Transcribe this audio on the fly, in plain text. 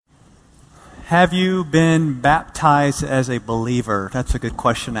Have you been baptized as a believer? That's a good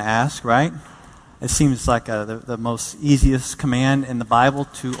question to ask, right? It seems like the most easiest command in the Bible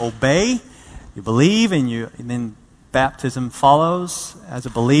to obey. You believe, and then baptism follows as a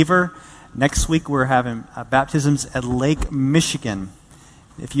believer. Next week we're having baptisms at Lake Michigan.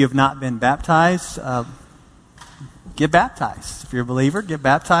 If you have not been baptized, get baptized. If you're a believer, get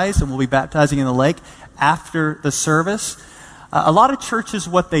baptized, and we'll be baptizing in the lake after the service. A lot of churches,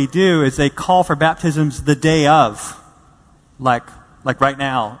 what they do is they call for baptisms the day of, like right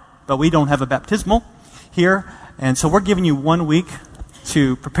now. But we don't have a baptismal here, and so we're giving you 1 week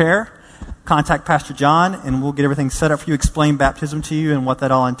to prepare. Contact Pastor John, and we'll get everything set up for you, explain baptism to you and what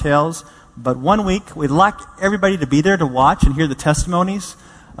that all entails. But 1 week, we'd like everybody to be there to watch and hear the testimonies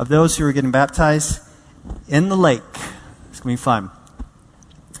of those who are getting baptized in the lake. It's going to be fun.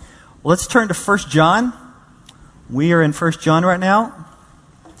 Well, let's turn to 1 John. We are in 1 John right now.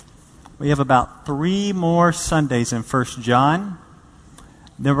 We have about 3 more Sundays in 1 John.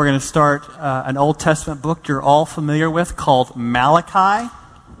 Then we're going to start an Old Testament book you're all familiar with called Malachi.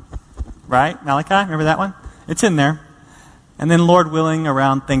 Right? Malachi? Remember that one? It's in there. And then, Lord willing,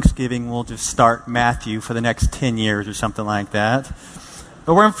 around Thanksgiving, we'll just start Matthew for the next 10 years or something like that.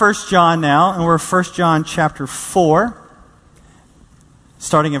 But we're in 1 John now, and we're in 1 John chapter 4,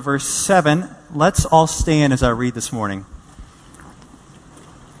 starting in verse 7. Let's all stand as I read this morning.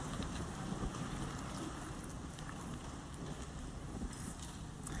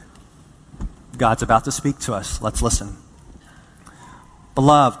 God's about to speak to us. Let's listen.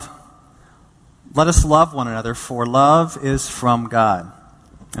 Beloved, let us love one another, for love is from God.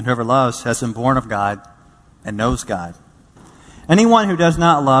 And whoever loves has been born of God and knows God. Anyone who does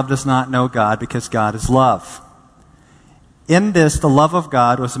not love does not know God, because God is love. In this, the love of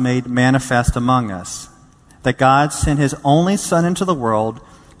God was made manifest among us, that God sent His only Son into the world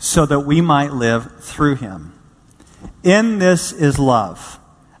so that we might live through Him. In this is love,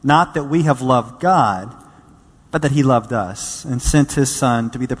 not that we have loved God, but that He loved us and sent His Son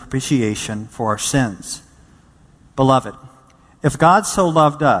to be the propitiation for our sins. Beloved, if God so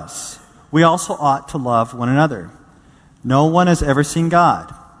loved us, we also ought to love one another. No one has ever seen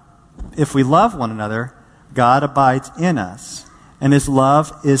God. If we love one another, God abides in us, and His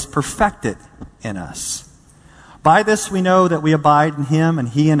love is perfected in us. By this we know that we abide in Him and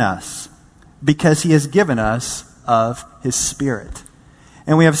He in us, because He has given us of His Spirit.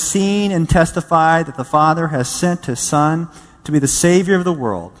 And we have seen and testified that the Father has sent His Son to be the Savior of the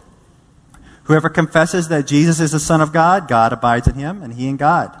world. Whoever confesses that Jesus is the Son of God, God abides in Him and He in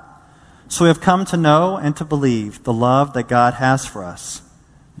God. So we have come to know and to believe the love that God has for us.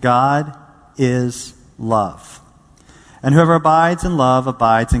 God is love. And whoever abides in love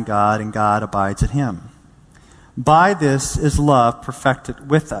abides in God, and God abides in him. By this is love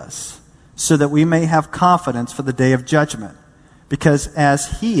perfected with us, so that we may have confidence for the day of judgment. Because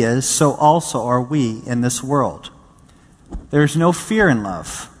as He is, so also are we in this world. There is no fear in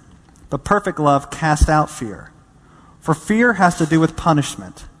love, but perfect love casts out fear. For fear has to do with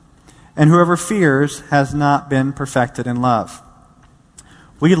punishment, and whoever fears has not been perfected in love.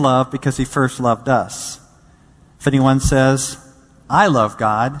 We love because He first loved us. If anyone says, I love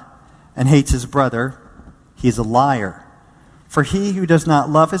God, and hates his brother, he is a liar. For he who does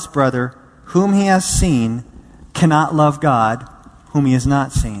not love his brother, whom he has seen, cannot love God, whom he has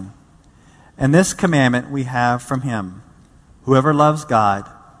not seen. And this commandment we have from Him: whoever loves God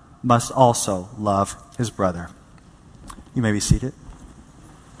must also love his brother. You may be seated.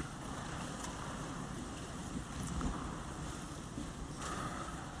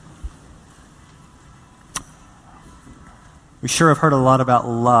 We sure have heard a lot about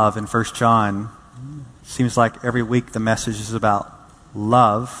love in 1 John. Seems like every week the message is about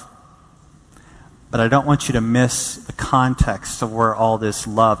love. But I don't want you to miss the context of where all this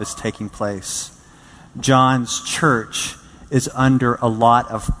love is taking place. John's church is under a lot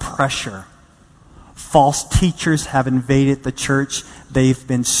of pressure. False teachers have invaded the church. They've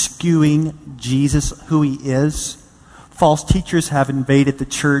been skewing Jesus, who He is. False teachers have invaded the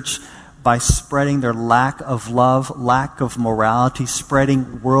church by spreading their lack of love, lack of morality,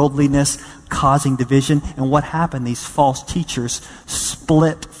 spreading worldliness, causing division. And what happened? These false teachers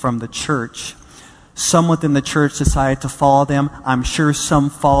split from the church. Some within the church decided to follow them. I'm sure some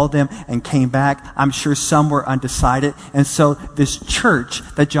followed them and came back. I'm sure some were undecided. And so this church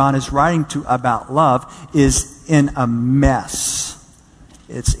that John is writing to about love is in a mess.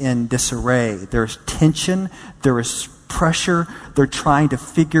 It's in disarray. There's tension. There is pressure. They're trying to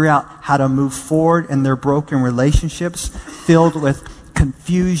figure out how to move forward in their broken relationships, filled with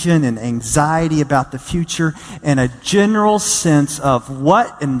confusion and anxiety about the future and a general sense of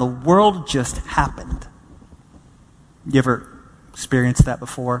what in the world just happened. You ever experienced that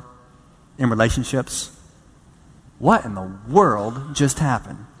before in relationships? What in the world just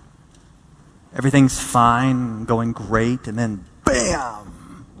happened? Everything's fine, going great, and then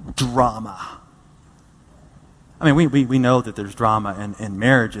bam, drama. I mean, we know that there's drama in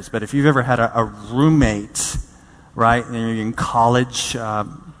marriages, but if you've ever had a roommate, right, and you're in college,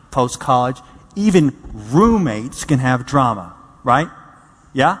 post-college, even roommates can have drama, right?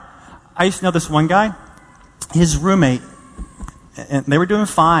 Yeah? I used to know this one guy, his roommate, and they were doing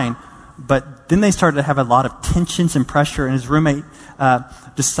fine, but then they started to have a lot of tensions and pressure, and his roommate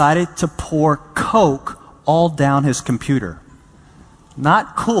decided to pour Coke all down his computer.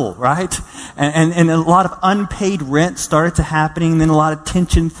 Not cool, right? And a lot of unpaid rent started to happening, and then a lot of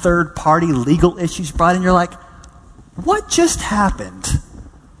tension, third-party legal issues brought in. You're like, what just happened?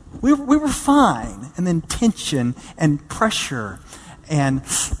 We were fine. And then tension and pressure and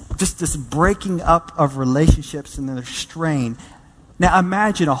just this breaking up of relationships and then their strain. Now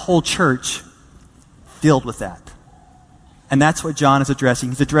imagine a whole church filled with that. And that's what John is addressing.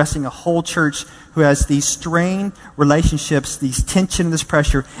 He's addressing a whole church who has these strained relationships, these tension and this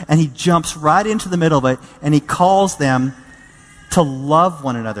pressure, and he jumps right into the middle of it, and he calls them to love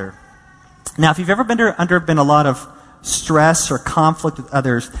one another. Now, if you've ever been under a lot of stress or conflict with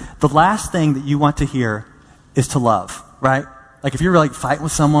others, the last thing that you want to hear is to love, right? Like if you're like fighting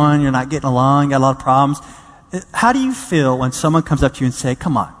with someone, you're not getting along, you got a lot of problems. How do you feel when someone comes up to you and say,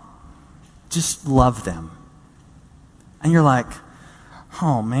 come on, just love them? And you're like,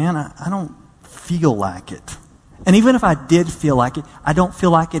 oh man, I don't feel like it. And even if I did feel like it, I don't feel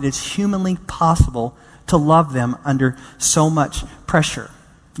like it is humanly possible to love them under so much pressure.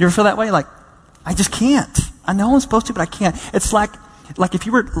 You ever feel that way? Like, I just can't. I know I'm supposed to, but I can't. It's like if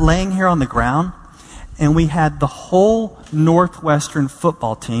you were laying here on the ground and we had the whole Northwestern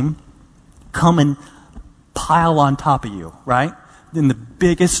football team come and pile on top of you, right? In the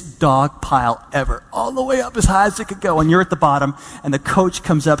biggest dog pile ever, all the way up as high as it could go, and you're at the bottom, and the coach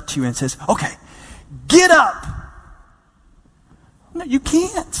comes up to you and says, okay, get up. No, you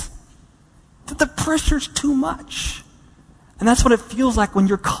can't. The pressure's too much. And that's what it feels like when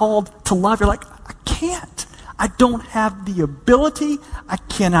you're called to love. You're like, I can't. I don't have the ability. I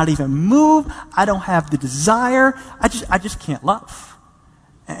cannot even move. I don't have the desire. I just can't love.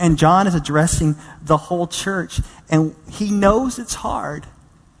 And John is addressing the whole church, and he knows it's hard,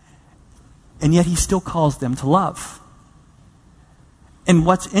 and yet he still calls them to love. And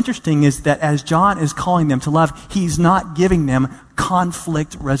what's interesting is that as John is calling them to love, he's not giving them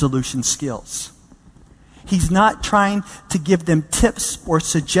conflict resolution skills. He's not trying to give them tips or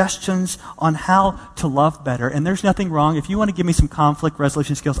suggestions on how to love better. And there's nothing wrong. If you want to give me some conflict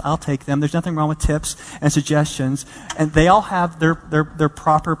resolution skills, I'll take them. There's nothing wrong with tips and suggestions. And they all have their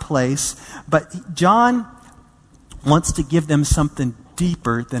proper place. But John wants to give them something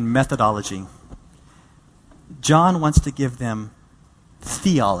deeper than methodology. John wants to give them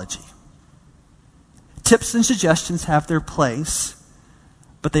theology. Tips and suggestions have their place,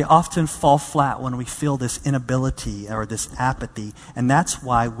 but they often fall flat when we feel this inability or this apathy, and that's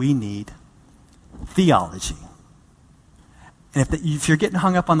why we need theology. And if you're getting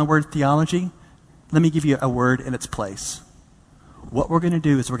hung up on the word theology, let me give you a word in its place. What we're going to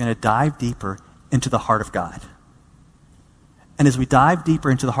do is we're going to dive deeper into the heart of God. And as we dive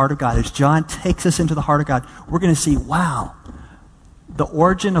deeper into the heart of God, as John takes us into the heart of God, we're going to see, wow, the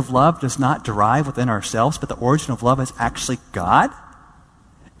origin of love does not derive within ourselves, but the origin of love is actually God.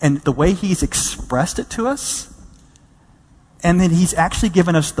 And the way he's expressed it to us, and then he's actually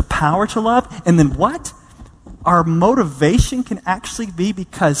given us the power to love, and then what? Our motivation can actually be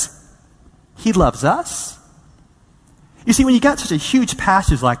because he loves us. You see, when you got such a huge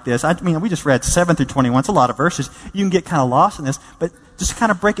passage like this, I mean, we just read 7 through 21, it's a lot of verses, you can get kind of lost in this, but just to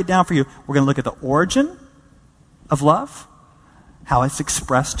kind of break it down for you, we're going to look at the origin of love, how it's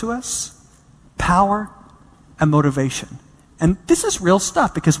expressed to us, power, and motivation. And this is real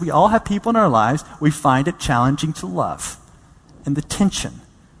stuff because we all have people in our lives we find it challenging to love and the tension.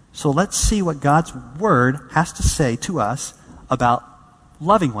 So let's see what God's word has to say to us about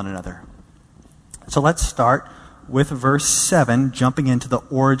loving one another. So let's start with verse 7, jumping into the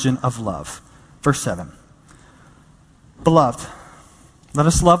origin of love. Verse 7. Beloved, let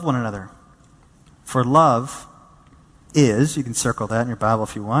us love one another. For love is, you can circle that in your Bible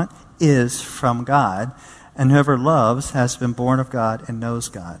if you want, is from God. And whoever loves has been born of God and knows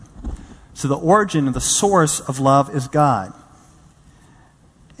God. So the origin and the source of love is God.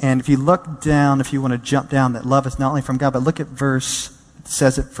 And if you look down, if you want to jump down, that love is not only from God, but look at verse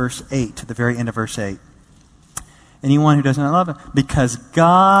says it verse 8, to the very end of verse 8. Anyone who does not love him, because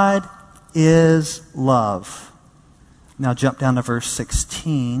God is love. Now jump down to verse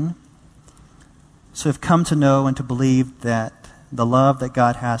 16. So have come to know and to believe that the love that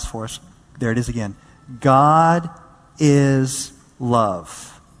God has for us, there it is again. God is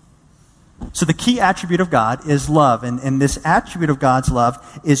love. So the key attribute of God is love. And this attribute of God's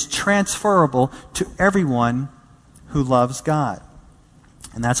love is transferable to everyone who loves God.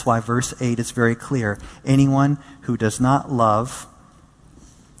 And that's why verse 8 is very clear. Anyone who does not love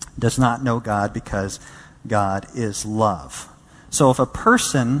does not know God, because God is love. So if a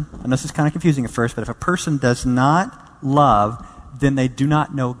person, I know this is kind of confusing at first, but if a person does not love, then they do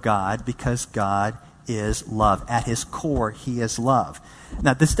not know God, because God is love. At his core, he is love.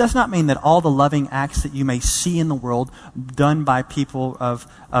 Now, this does not mean that all the loving acts that you may see in the world done by people of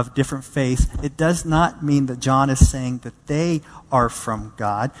different faiths, it does not mean that John is saying that they are from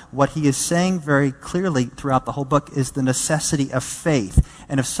God. What he is saying very clearly throughout the whole book is the necessity of faith.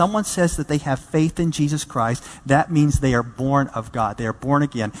 And if someone says that they have faith in Jesus Christ, that means they are born of God. They are born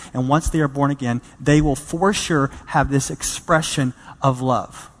again. And once they are born again, they will for sure have this expression of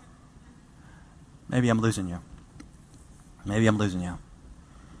love. Maybe I'm losing you. Maybe I'm losing you.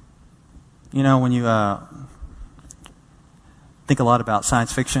 You know, when you think a lot about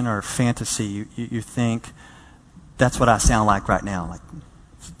science fiction or fantasy, you think, that's what I sound like right now. Like,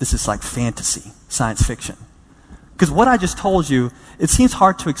 this is like fantasy, science fiction. Because what I just told you, it seems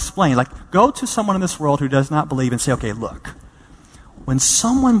hard to explain. Like, go to someone in this world who does not believe and say, okay, look, when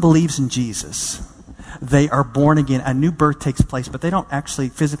someone believes in Jesus, they are born again. A new birth takes place, but they don't actually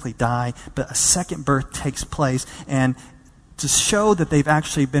physically die, but a second birth takes place. And to show that they've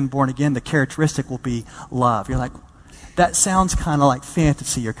actually been born again, the characteristic will be love. You're like, that sounds kind of like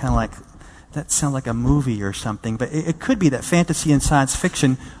fantasy. You're kind of like, that sounds like a movie or something. But it could be that fantasy and science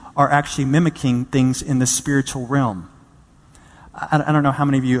fiction are actually mimicking things in the spiritual realm. I don't know how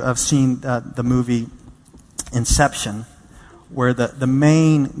many of you have seen the movie Inception, where the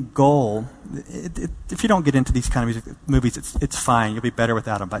main goal, if you don't get into these kind of movies, it's fine. You'll be better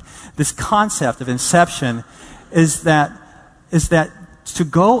without them. But this concept of Inception is that to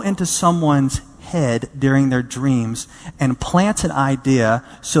go into someone's head during their dreams and plant an idea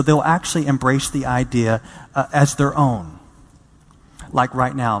so they'll actually embrace the idea as their own. Like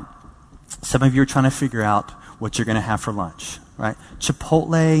right now, some of you are trying to figure out what you're going to have for lunch, right?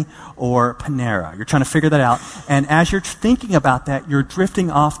 Chipotle or Panera. You're trying to figure that out. And as you're thinking about that, you're drifting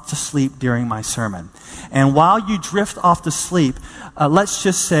off to sleep during my sermon. And while you drift off to sleep, let's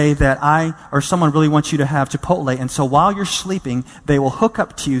just say that I or someone really wants you to have Chipotle. And so while you're sleeping, they will hook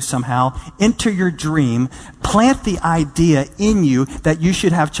up to you somehow, enter your dream, plant the idea in you that you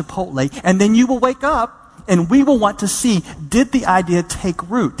should have Chipotle. And then you will wake up and we will want to see, did the idea take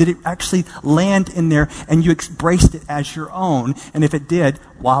root? Did it actually land in there and you embraced it as your own? And if it did,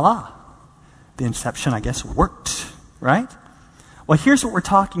 voila. The inception, I guess, worked, right? Well, here's what we're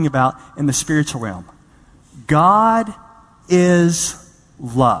talking about in the spiritual realm. God is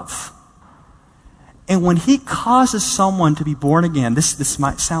love. And when he causes someone to be born again, this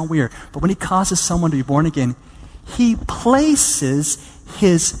might sound weird, but when he causes someone to be born again, he places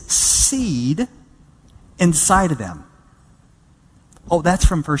his seed inside of them. Oh, that's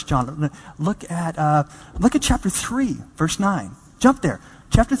from 1 John. Look at chapter 3, verse 9. Jump there.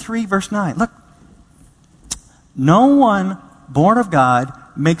 Chapter 3, verse 9. Look. No one born of God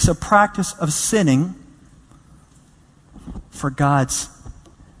makes a practice of sinning, for God's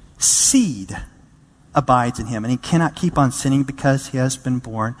seed abides in him, and he cannot keep on sinning because he has been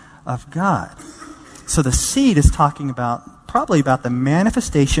born of God. So the seed is talking probably about the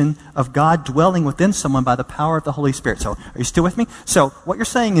manifestation of God dwelling within someone by the power of the Holy Spirit. So are you still with me? So what you're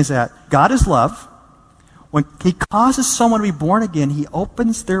saying is that God is love. When he causes someone to be born again, he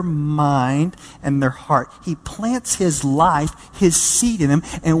opens their mind and their heart. He plants his life, his seed in them.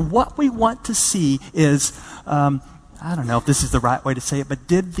 And what we want to see is, I don't know if this is the right way to say it, but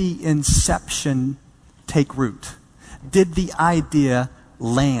did the inception take root? Did the idea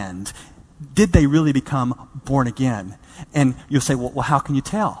land? Did they really become born again? And you'll say, well, how can you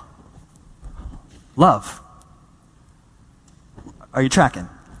tell? Love. Are you tracking?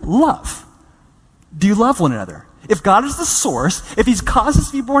 Love. Do you love one another? If God is the source, if he's caused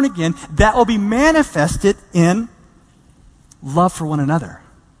us to be born again, that will be manifested in love for one another.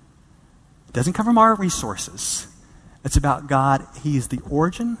 It doesn't come from our resources. It's about God. He is the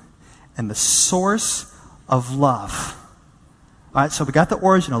origin and the source of love. All right, so we got the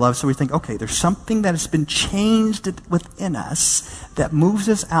origin of love, so we think, okay, there's something that has been changed within us that moves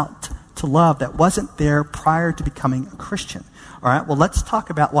us out to love that wasn't there prior to becoming a Christian. All right, well, let's talk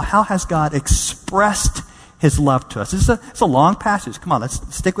about, how has God expressed his love to us? It's a long passage. Come on,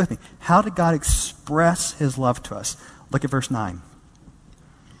 let's stick with me. How did God express his love to us? Look at verse 9.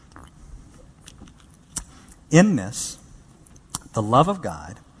 In this, the love of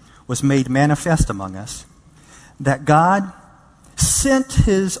God was made manifest among us, that God sent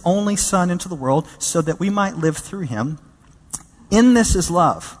his only Son into the world so that we might live through him. In this is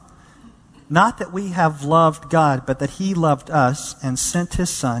love. Not that we have loved God, but that he loved us and sent his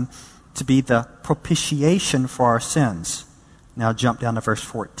Son to be the propitiation for our sins. Now jump down to verse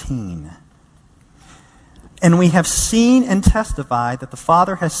 14. And we have seen and testified that the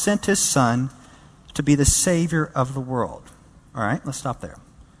Father has sent his Son to be the Savior of the world. All right, let's stop there.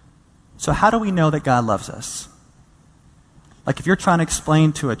 So how do we know that God loves us? Like if you're trying to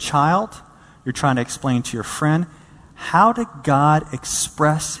explain to a child, you're trying to explain to your friend, how did God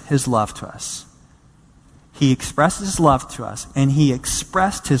express his love to us? He expresses his love to us, and he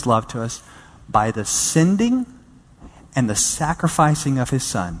expressed his love to us by the sending and the sacrificing of his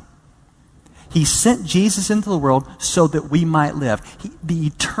Son. He sent Jesus into the world so that we might live. The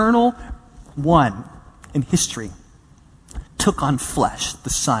eternal one in history took on flesh. The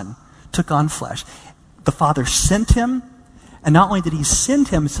Son took on flesh. The Father sent him, and not only did he send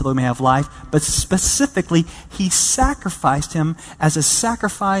him so that we may have life, but specifically, he sacrificed him as a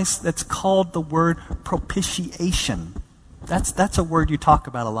sacrifice that's called the word propitiation. That's a word you talk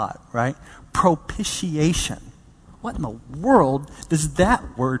about a lot, right? Propitiation. What in the world does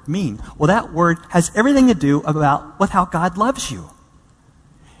that word mean? Well, that word has everything to do with how God loves you.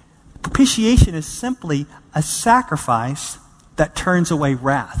 Propitiation is simply a sacrifice that turns away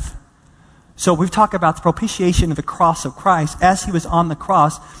wrath. So we've talked about the propitiation of the cross of Christ. As he was on the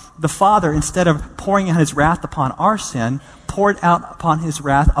cross, the Father, instead of pouring out his wrath upon our sin, poured out upon his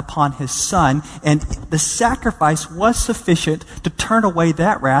wrath upon his Son. And the sacrifice was sufficient to turn away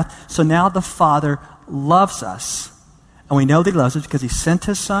that wrath. So now the Father loves us. And we know that he loves us because he sent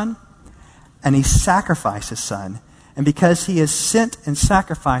his Son and he sacrificed his Son. And because he has sent and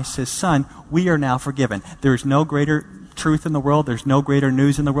sacrificed his Son, we are now forgiven. There is no greater truth in the world. There's no greater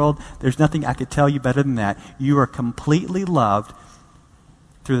news in the world. There's nothing I could tell you better than that. You are completely loved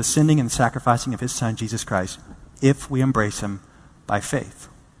through the sending and sacrificing of his Son, Jesus Christ, if we embrace him by faith.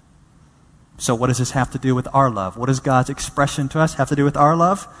 So what does this have to do with our love? What does God's expression to us have to do with our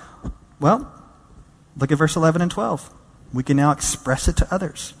love? Well, look at verse 11 and 12. We can now express it to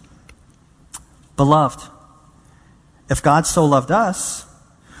others. Beloved, if God so loved us,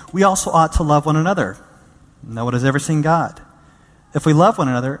 we also ought to love one another. No one has ever seen God. If we love one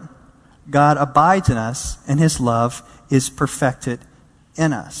another, God abides in us, and his love is perfected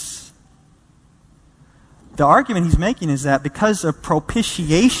in us. The argument he's making is that because of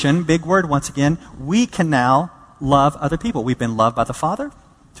propitiation, big word once again, we can now love other people. We've been loved by the Father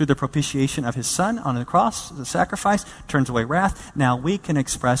through the propitiation of his Son on the cross. The sacrifice turns away wrath. Now we can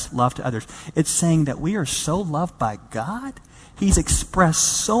express love to others. It's saying that we are so loved by God. He's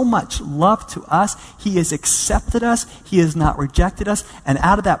expressed so much love to us. He has accepted us. He has not rejected us. And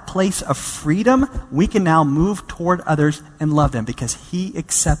out of that place of freedom, we can now move toward others and love them because he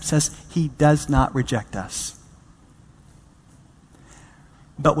accepts us. He does not reject us.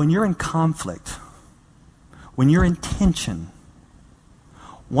 But when you're in conflict, when you're in tension,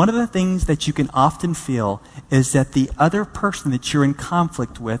 one of the things that you can often feel is that the other person that you're in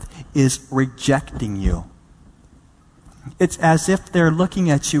conflict with is rejecting you. It's as if they're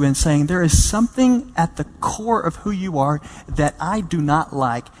looking at you and saying, there is something at the core of who you are that I do not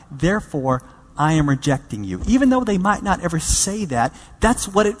like, therefore I am rejecting you. Even though they might not ever say that, that's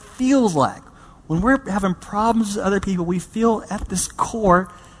what it feels like. When we're having problems with other people, we feel at this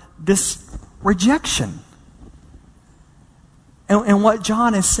core this rejection. And what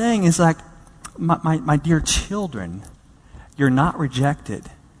John is saying is like, my dear children, you're not rejected.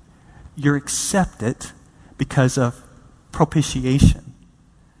 You're accepted because of propitiation.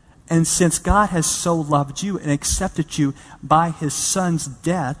 And since God has so loved you and accepted you by his Son's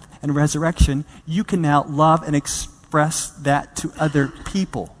death and resurrection, you can now love and express that to other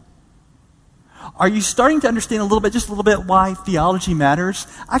people. Are you starting to understand just a little bit why theology matters?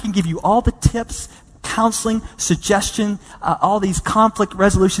 I can give you all the tips, counseling, suggestion, all these conflict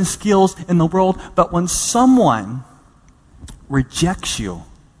resolution skills in the world, but when someone rejects you,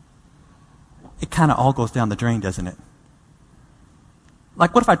 it kind of all goes down the drain, doesn't it?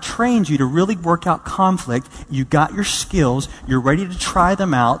 Like, what if I trained you to really work out conflict? You got your skills, you're ready to try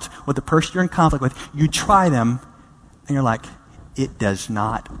them out with the person you're in conflict with. You try them, and you're like, it does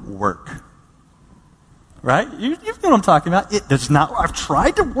not work. Right? You know what I'm talking about. It does not. I've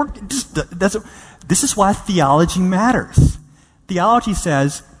tried to work. It just doesn't. This is why theology matters. Theology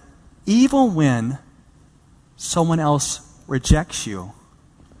says, even when someone else rejects you,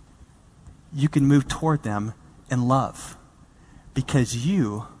 you can move toward them in love because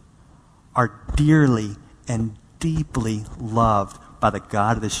you are dearly and deeply loved by the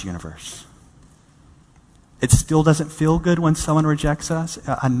God of this universe. It still doesn't feel good when someone rejects us.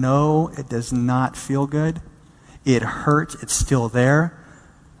 I know it does not feel good. It hurts. It's still there.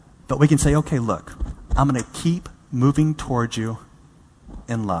 But we can say, okay, look, I'm going to keep moving towards you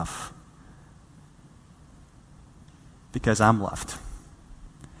in love because I'm loved.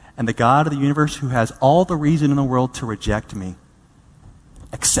 And the God of the universe, who has all the reason in the world to reject me,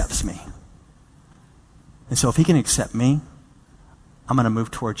 accepts me. And so if he can accept me, I'm going to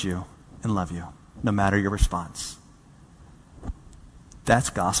move towards you and love you, no matter your response. That's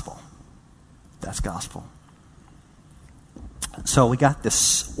gospel. That's gospel. So we got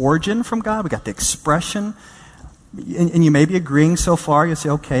this origin from God. We got the expression. And you may be agreeing so far. You say,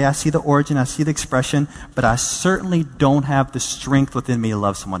 okay, I see the origin, I see the expression, but I certainly don't have the strength within me to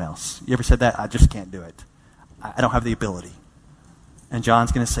love someone else. You ever said that? I just can't do it. I don't have the ability. And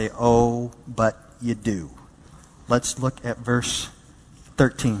John's going to say, oh, but you do. Let's look at verse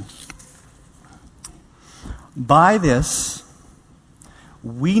 13. By this,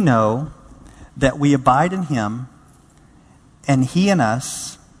 we know that we abide in him, and he in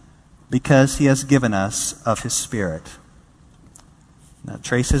us, because he has given us of his Spirit. Now,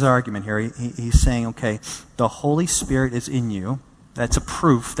 trace his argument here. He's saying, okay, the Holy Spirit is in you. That's a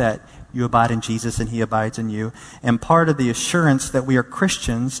proof that you abide in Jesus and he abides in you. And part of the assurance that we are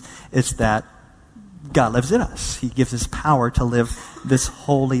Christians is that God lives in us. He gives us power to live this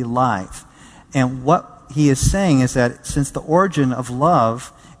holy life. And what he is saying is that since the origin of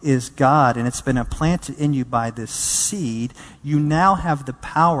love is God, and it's been implanted in you by this seed, you now have the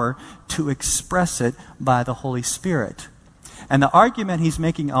power to express it by the Holy Spirit. And the argument he's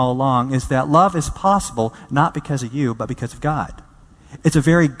making all along is that love is possible not because of you, but because of God. It's a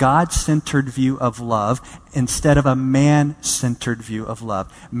very God-centered view of love instead of a man-centered view of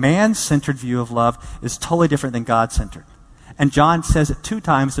love. Man-centered view of love is totally different than God-centered. And John says it 2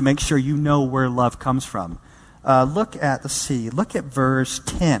 times to make sure you know where love comes from. Look at verse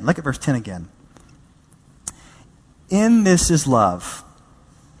 10. Look at verse 10 again. In this is love,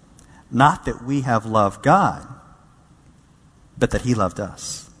 not that we have loved God, but that he loved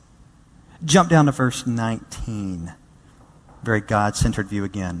us. Jump down to verse 19. Very God-centered view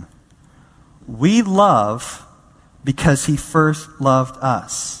again. We love because he first loved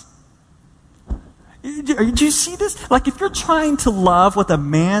us. Do you see this? Like if you're trying to love with a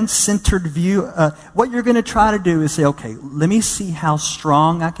man-centered view, what you're going to try to do is say, okay, let me see how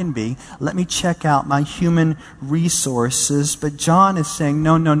strong I can be. Let me check out my human resources. But John is saying,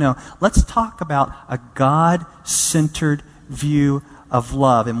 no. Let's talk about a God-centered view of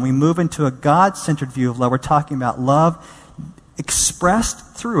love. And we move into a God-centered view of love. We're talking about love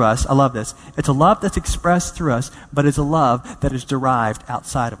expressed through us. I love this. It's a love that's expressed through us, but it's a love that is derived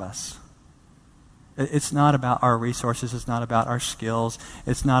outside of us. It's not about our resources. It's not about our skills.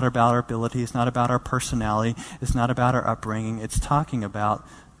 It's not about our ability. It's not about our personality. It's not about our upbringing. It's talking about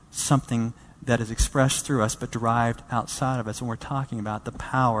something that is expressed through us but derived outside of us. And we're talking about the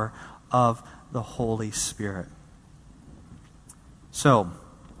power of the Holy Spirit. So,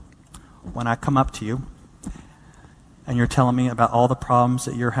 when I come up to you and you're telling me about all the problems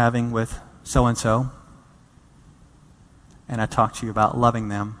that you're having with so-and-so, and I talk to you about loving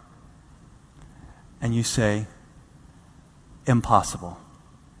them, and you say, impossible.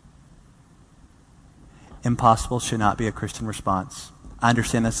 Impossible should not be a Christian response. I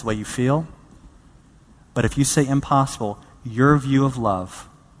understand that's the way you feel, but if you say impossible, your view of love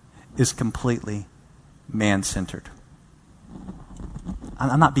is completely man-centered.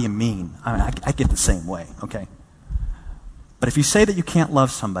 I'm not being mean. I get the same way, okay? But if you say that you can't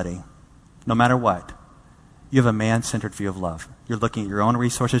love somebody, no matter what, you have a man-centered view of love. You're looking at your own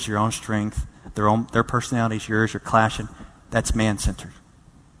resources, your own strength, their personalities, yours, you're clashing. That's man-centered.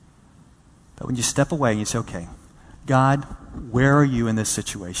 But when you step away and you say, okay, God, where are you in this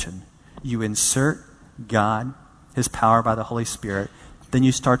situation? You insert God, his power by the Holy Spirit, then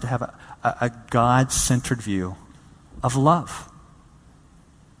you start to have a God-centered view of love.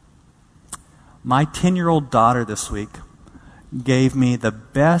 My 10-year-old daughter this week gave me the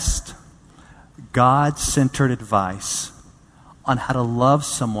best God-centered advice on how to love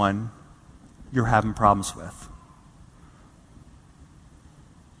someone you're having problems with.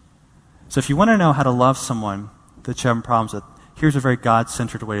 So if you want to know how to love someone that you're having problems with, here's a very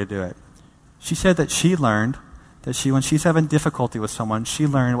God-centered way to do it. She said that she learned that when she's having difficulty with someone, she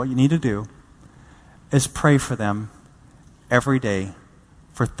learned what you need to do is pray for them every day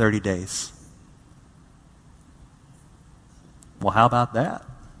for 30 days. Well, how about that?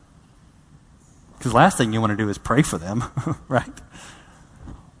 Because the last thing you want to do is pray for them, right?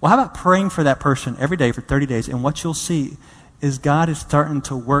 Well, how about praying for that person every day for 30 days? And what you'll see is God is starting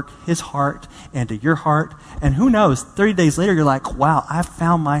to work his heart into your heart. And who knows, 30 days later, you're like, wow, I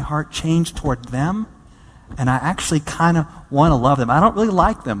found my heart changed toward them. And I actually kind of want to love them. I don't really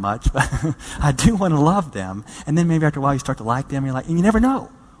like them much, but I do want to love them. And then maybe after a while, you start to like them. And you never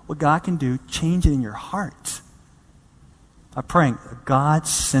know what God can do, change it in your heart. By praying a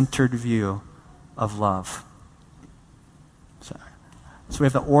God-centered view of love. So we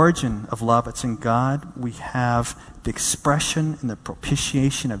have the origin of love. It's in God. We have the expression and the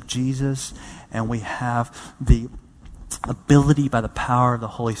propitiation of Jesus. And we have the ability by the power of the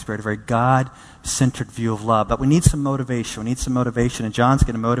Holy Spirit, a very God-centered view of love. But we need some motivation. We need some motivation. And John's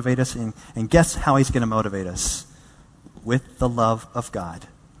going to motivate us. And guess how he's going to motivate us? With the love of God.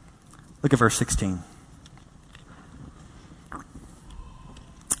 Look at verse 16.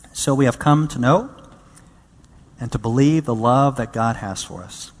 So we have come to know and to believe the love that God has for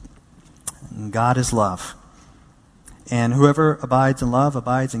us. And God is love. And whoever abides in love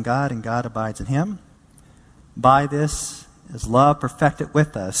abides in God, and God abides in him. By this is love perfected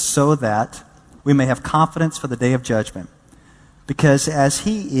with us, so that we may have confidence for the day of judgment. Because as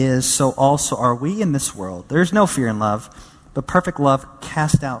he is, so also are we in this world. There is no fear in love, but perfect love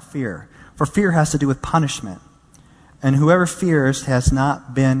casts out fear. For fear has to do with punishment. And whoever fears has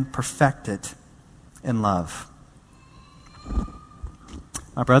not been perfected in love.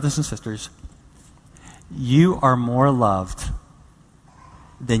 My brothers and sisters, you are more loved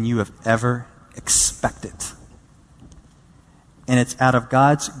than you have ever expected. And it's out of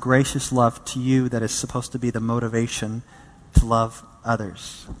God's gracious love to you that is supposed to be the motivation to love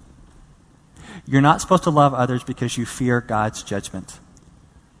others. You're not supposed to love others because you fear God's judgment.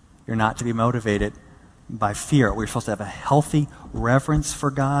 You're not to be motivated by fear. We're supposed to have a healthy reverence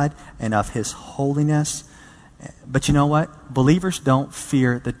for God and of his holiness. But you know what? Believers don't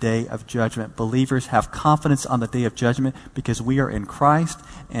fear the day of judgment. Believers have confidence on the day of judgment because we are in Christ,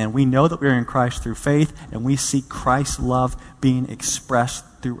 and we know that we are in Christ through faith, and we see Christ's love being expressed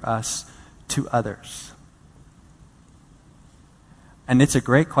through us to others. And it's a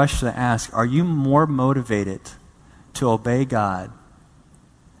great question to ask. Are you more motivated to obey God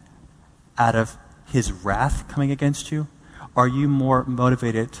out of his wrath coming against you? Or are you more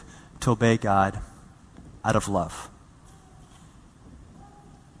motivated to obey God out of love?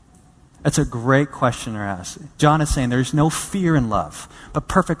 That's a great question to ask. John is saying there's no fear in love, but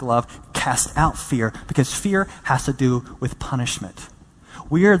perfect love casts out fear, because fear has to do with punishment.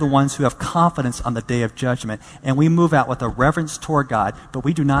 We are the ones who have confidence on the day of judgment, and we move out with a reverence toward God, but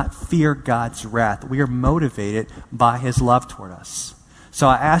we do not fear God's wrath. We are motivated by his love toward us. So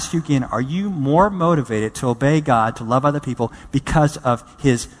I ask you again, are you more motivated to obey God, to love other people because of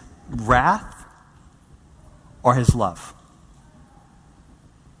his wrath or his love?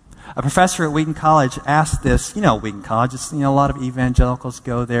 A professor at Wheaton College asked this. You know Wheaton College. It's, a lot of evangelicals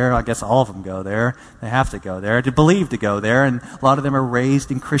go there. I guess all of them go there. They have to go there to believe to go there. And a lot of them are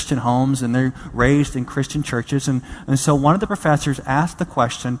raised in Christian homes, and they're raised in Christian churches. And so one of the professors asked the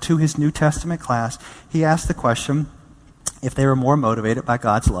question to his New Testament class. He asked the question if they were more motivated by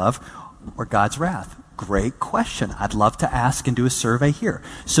God's love or God's wrath. Great question. I'd love to ask and do a survey here.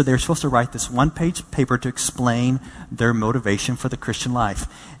 So they're supposed to write this one-page paper to explain their motivation for the Christian life.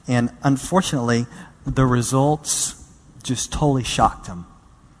 And unfortunately, the results just totally shocked him.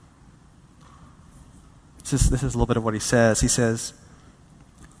 This is a little bit of what he says. He says,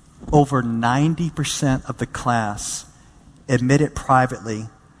 over 90% of the class admitted privately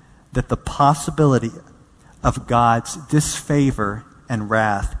that the possibility of God's disfavor and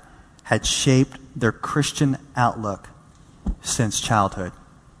wrath had shaped their Christian outlook since childhood.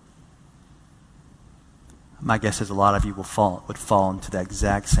 My guess is a lot of you would fall into that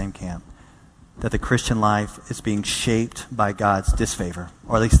exact same camp, that the Christian life is being shaped by God's disfavor,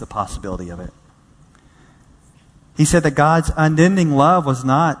 or at least the possibility of it. He said that God's unending love was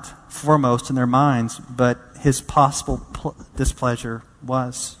not foremost in their minds, but his possible displeasure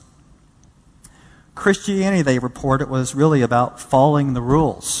was. Christianity, they reported, was really about following the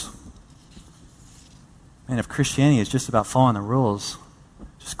rules. And if Christianity is just about following the rules,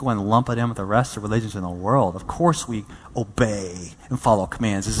 just go and lump it in with the rest of religions in the world. Of course we obey and follow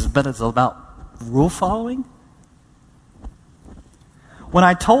commands. This is about rule following. When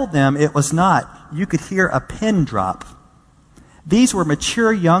I told them it was not, you could hear a pin drop These were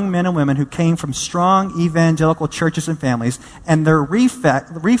mature young men and women who came from strong evangelical churches and families, and their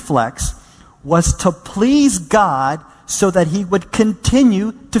reflex was to please God so that he would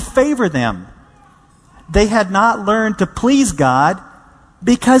continue to favor them. They had not learned to please God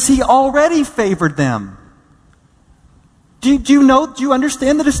because he already favored them. Do you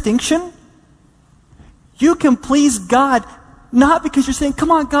understand the distinction? You can please God not because you're saying,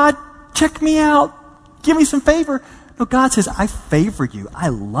 come on, God, check me out. Give me some favor. No, God says, I favor you. I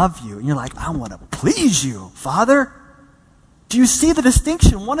love you. And you're like, I want to please you, Father. Do you see the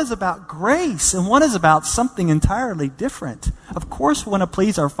distinction? One is about grace, and one is about something entirely different. Of course we want to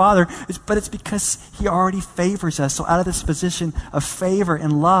please our Father, but it's because he already favors us. So out of this position of favor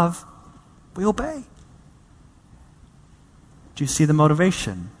and love, we obey. Do you see the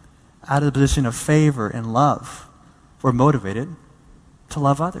motivation? Out of the position of favor and love, we're motivated to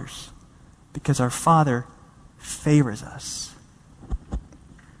love others because our Father favors us.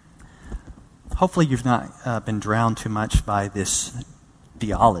 Hopefully you've not been drowned too much by this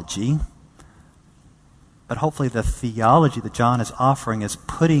theology, but hopefully the theology that John is offering is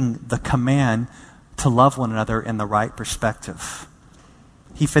putting the command to love one another in the right perspective.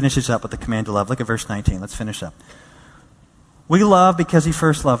 He finishes up with the command to love. Look at verse 19. Let's finish up. We love because he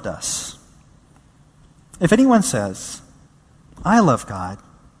first loved us. If anyone says, I love God,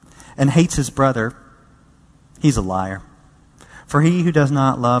 and hates his brother, he's a liar. For he who does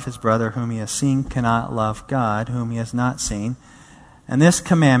not love his brother whom he has seen cannot love God whom he has not seen. And this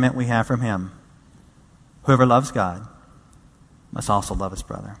commandment we have from him: whoever loves God must also love his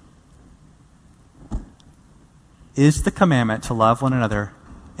brother. Is the commandment to love one another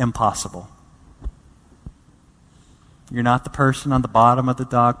impossible? You're not the person on the bottom of the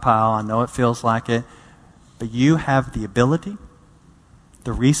dog pile. I know it feels like it. But you have the ability,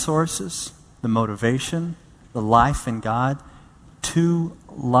 the resources, the motivation, the life in God to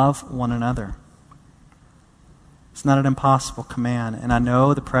love one another. It's not an impossible command. And I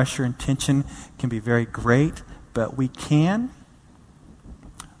know the pressure and tension can be very great, but we can,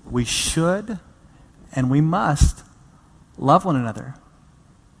 we should, and we must love one another.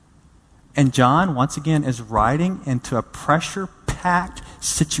 And John, once again, is writing into a pressure-packed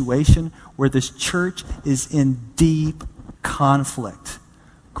situation where this church is in deep conflict,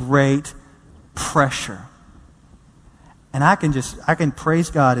 great pressure. And I can praise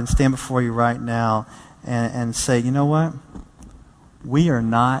God and stand before you right now and say, you know what? We are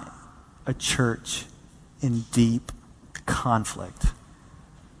not a church in deep conflict.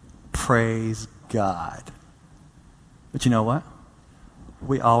 Praise God. But you know what?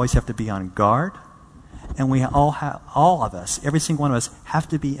 We always have to be on guard, and we all of us, every single one of us, have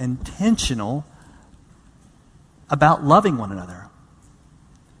to be intentional about loving one another,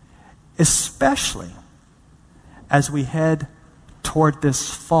 especially as we head toward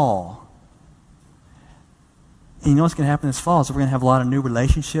this fall. And you know what's going to happen this fall is we're going to have a lot of new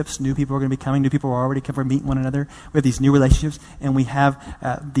relationships. New people are going to be coming. New people are already coming, meeting one another. We have these new relationships, and we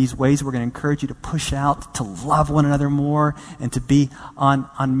have these ways we're going to encourage you to push out, to love one another more, and to be on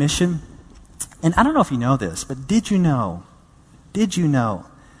mission. And I don't know if you know this, but did you know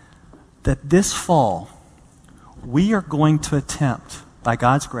that this fall we are going to attempt, by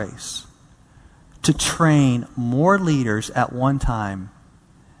God's grace, to train more leaders at one time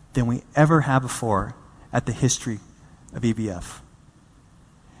than we ever have before at the history of EBF.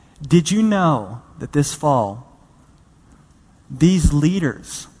 Did you know that this fall, these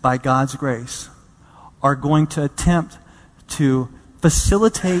leaders, by God's grace, are going to attempt to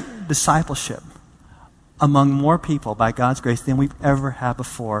facilitate discipleship among more people by God's grace than we've ever had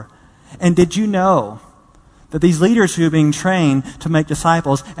before? And did you know that these leaders who are being trained to make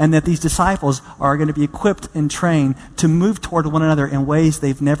disciples, and that these disciples are going to be equipped and trained to move toward one another in ways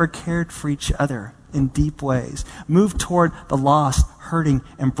they've never cared for each other, in deep ways, move toward the lost, hurting,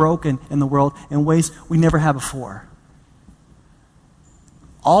 and broken in the world in ways we never have before?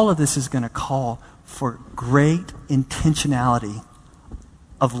 All of this is going to call for great intentionality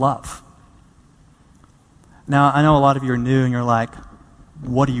of love. Now, I know a lot of you are new and you're like,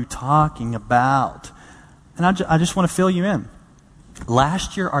 what are you talking about? And I just want to fill you in.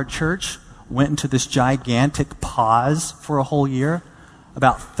 Last year, our church went into this gigantic pause for a whole year.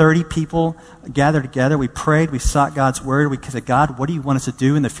 About 30 people gathered together. We prayed. We sought God's word. We said, God, what do you want us to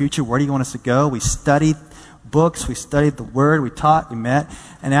do in the future? Where do you want us to go? We studied books. We studied the word. We taught. We met.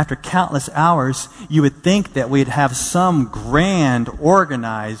 And after countless hours, you would think that we'd have some grand,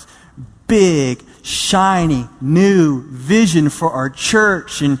 organized, big, shiny, new vision for our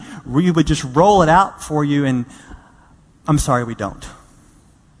church, and we would just roll it out for you. And I'm sorry, we don't.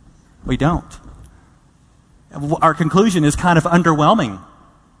 We don't. our conclusion is kind of underwhelming.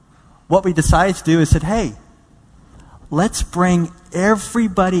 What we decided to do is said, hey, let's bring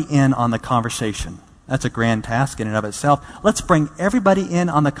everybody in on the conversation. That's a grand task in and of itself. Let's bring everybody in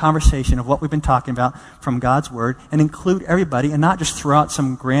on the conversation of what we've been talking about from God's Word and include everybody and not just throw out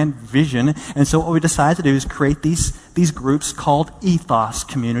some grand vision. And so what we decided to do is create these groups called ethos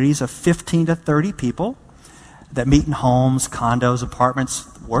communities of 15 to 30 people that meet in homes, condos, apartments,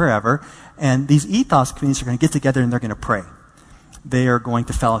 wherever. And these ethos communities are going to get together and they're going to pray. They are going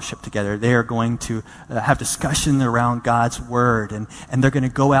to fellowship together. They are going to have discussion around God's Word, and they're going to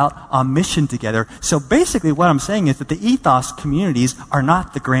go out on mission together. So basically what I'm saying is that the ethos communities are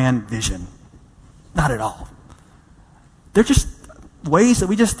not the grand vision. Not at all. They're just ways that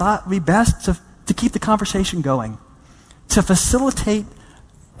we just thought would be best to keep the conversation going, to facilitate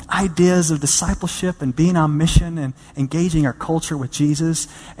ideas of discipleship and being on mission and engaging our culture with Jesus.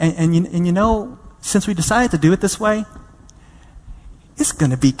 And you know, since we decided to do it this way, it's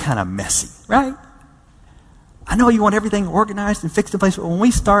going to be kind of messy, right? I know you want everything organized and fixed in place, but when we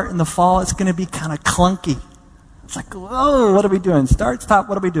start in the fall, it's going to be kind of clunky. It's like, oh, what are we doing? Start, stop,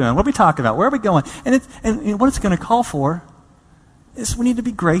 what are we doing? What are we talking about? Where are we going? And what it's going to call for is we need to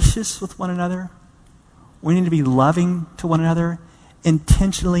be gracious with one another. We need to be loving to one another,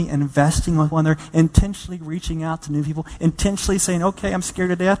 intentionally investing with one another, intentionally reaching out to new people, intentionally saying, okay, I'm scared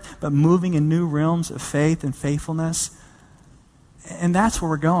to death, but moving in new realms of faith and faithfulness. And that's where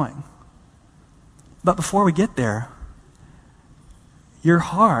we're going. But before we get there, your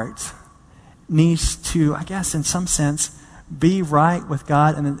heart needs to, I guess in some sense, be right with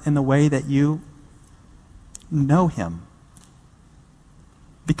God in the way that you know Him.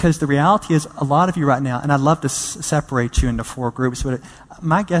 Because the reality is, a lot of you right now, and I'd love to separate you into 4 groups, but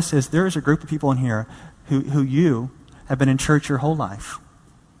my guess is there is a group of people in here who you have been in church your whole life,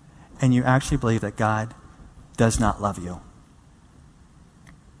 and you actually believe that God does not love you.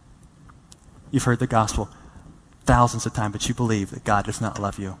 You've heard the gospel thousands of times, but you believe that God does not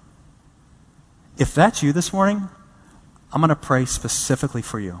love you. If that's you this morning, I'm going to pray specifically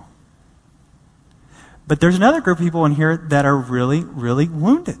for you. But there's another group of people in here that are really, really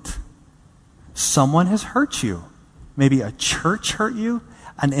wounded. Someone has hurt you. Maybe a church hurt you.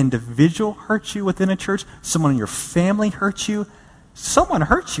 An individual hurt you within a church. Someone in your family hurt you. Someone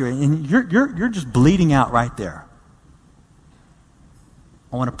hurt you, and you're just bleeding out right there.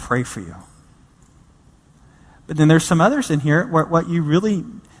 I want to pray for you. But then there's some others in here where what you really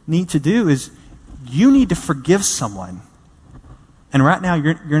need to do is you need to forgive someone. And right now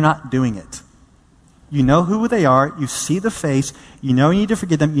you're not doing it. You know who they are. You see the face. You know you need to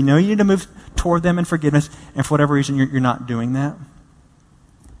forgive them. You know you need to move toward them in forgiveness. And for whatever reason, you're not doing that.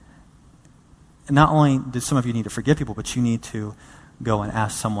 And not only do some of you need to forgive people, but you need to go and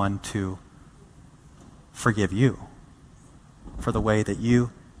ask someone to forgive you for the way that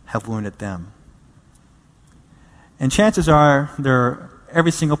you have wounded them. And chances are,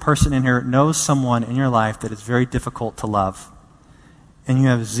 every single person in here knows someone in your life that is very difficult to love. And you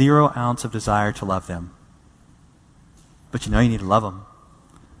have 0 ounce of desire to love them. But you know you need to love them.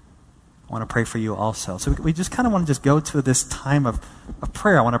 I want to pray for you also. So we just kind of want to just go to this time of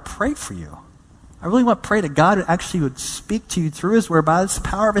prayer. I want to pray for you. I really want to pray that God actually would speak to you through His Word by the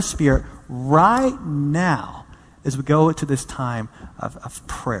power of His Spirit right now as we go to this time of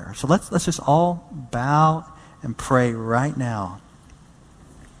prayer. So let's just all bow and pray right now.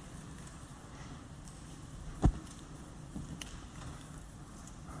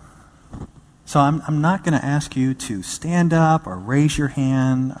 So I'm not going to ask you to stand up or raise your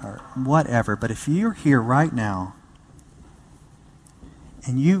hand or whatever, but if you're here right now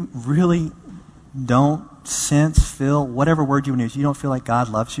and you really don't sense, feel, whatever word you want to use, you don't feel like God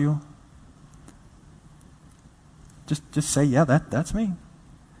loves you, just say, yeah, that's me.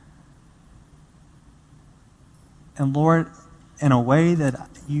 And Lord, in a way that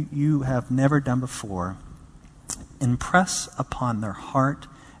you have never done before, impress upon their heart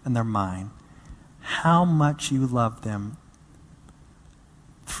and their mind how much you love them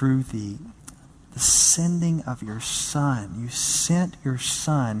through the sending of your Son. You sent your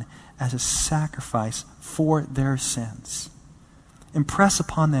Son as a sacrifice for their sins. Impress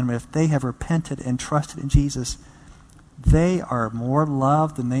upon them, if they have repented and trusted in Jesus, they are more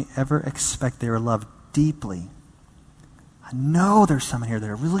loved than they ever expect. They are loved deeply. I know there's some here that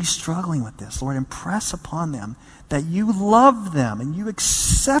are really struggling with this. Lord, impress upon them that you love them and you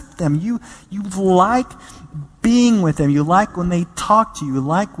accept them. You like being with them. You like when they talk to you. You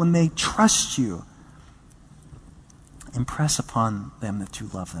like when they trust you. Impress upon them that you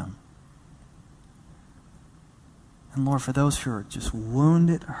love them. And Lord, for those who are just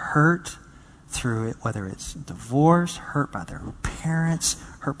wounded, hurt through it, whether it's divorce, hurt by their parents,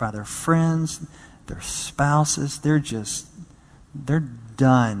 hurt by their friends, their spouses. They're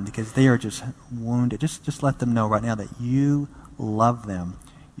done because they are just wounded. Just let them know right now that you love them.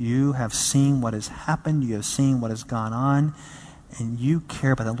 You have seen what has happened. You have seen what has gone on. And you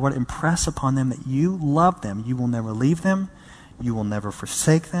care about them. Lord, impress upon them that you love them. You will never leave them. You will never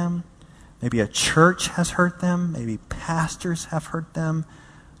forsake them. Maybe a church has hurt them. Maybe pastors have hurt them.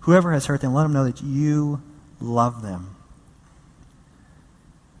 Whoever has hurt them, let them know that you love them.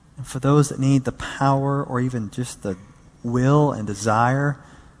 And for those that need the power or even just the will and desire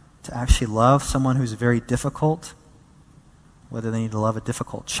to actually love someone who's very difficult, whether they need to love a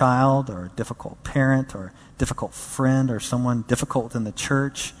difficult child or a difficult parent or a difficult friend or someone difficult within the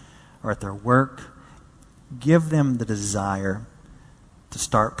church or at their work, give them the desire to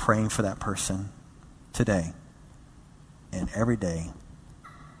start praying for that person today and every day.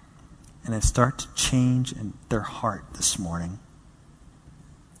 And then start to change in their heart this morning.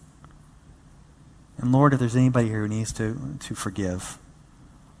 And Lord, if there's anybody here who needs to forgive,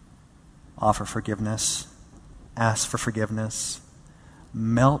 offer forgiveness, ask for forgiveness,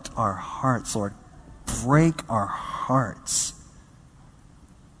 melt our hearts, Lord. Break our hearts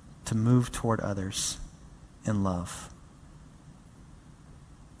to move toward others in love.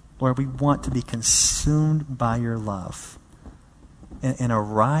 Lord, we want to be consumed by your love in a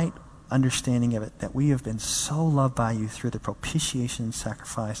right understanding of it, that we have been so loved by you through the propitiation and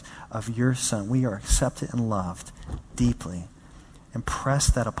sacrifice of your Son. We are accepted and loved deeply. Impress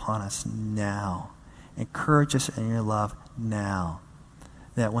that upon us now. Encourage us in your love now.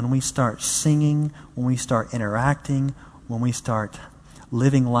 That when we start singing, when we start interacting, when we start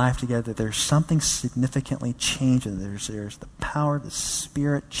living life together, that there's something significantly changing. There's the power of the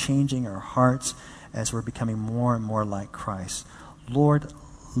Spirit changing our hearts as we're becoming more and more like Christ. Lord,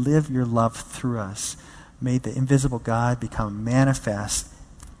 live your love through us. May the invisible God become manifest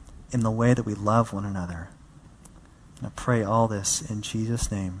in the way that we love one another. And I pray all this in Jesus'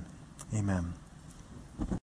 name. Amen.